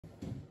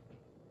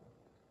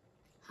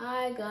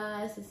Hi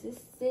guys, this is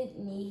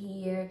Sydney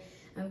here.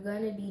 I'm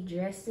gonna be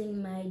dressing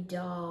my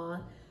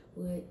dog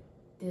with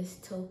this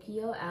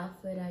Tokyo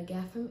outfit I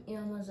got from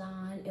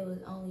Amazon. It was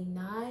only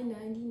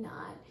 $9.99.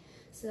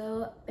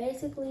 So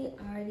basically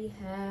I already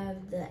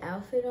have the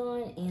outfit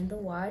on and the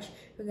watch.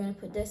 We're gonna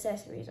put the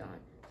accessories on.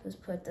 Let's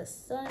put the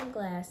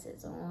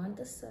sunglasses on,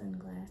 We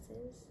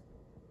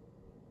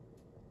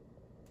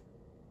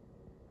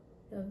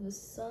have the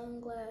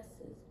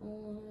sunglasses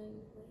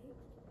on.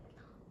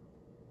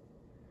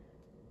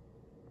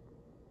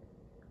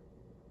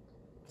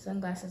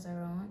 Sunglasses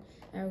are on.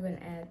 Now we're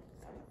gonna add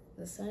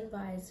the sun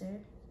visor.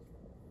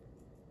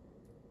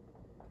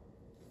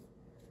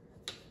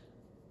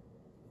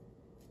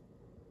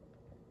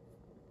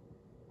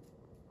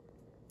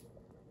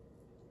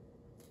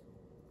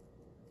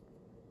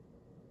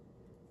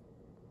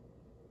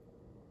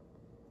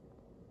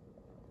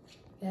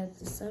 We have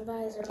the sun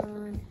visor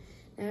on.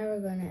 Now we're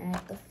gonna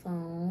add the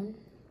phone.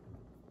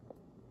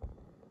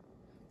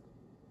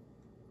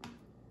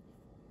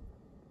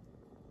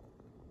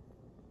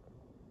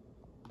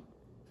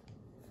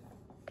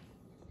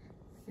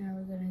 Now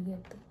we're gonna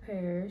get the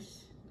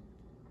purse.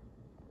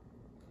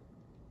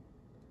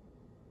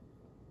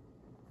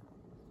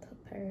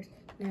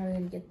 Now we're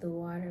gonna get the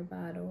water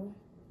bottle.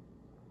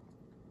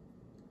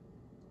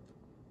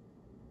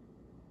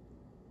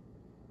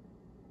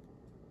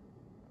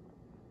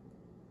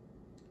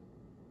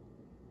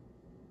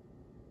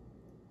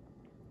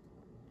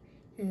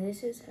 And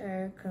this is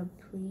her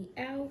complete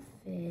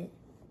outfit.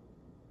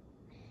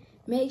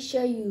 Make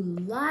sure you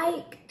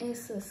like and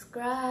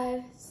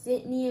subscribe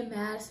Sydney and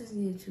Madison's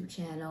YouTube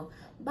channel.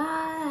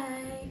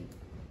 Bye.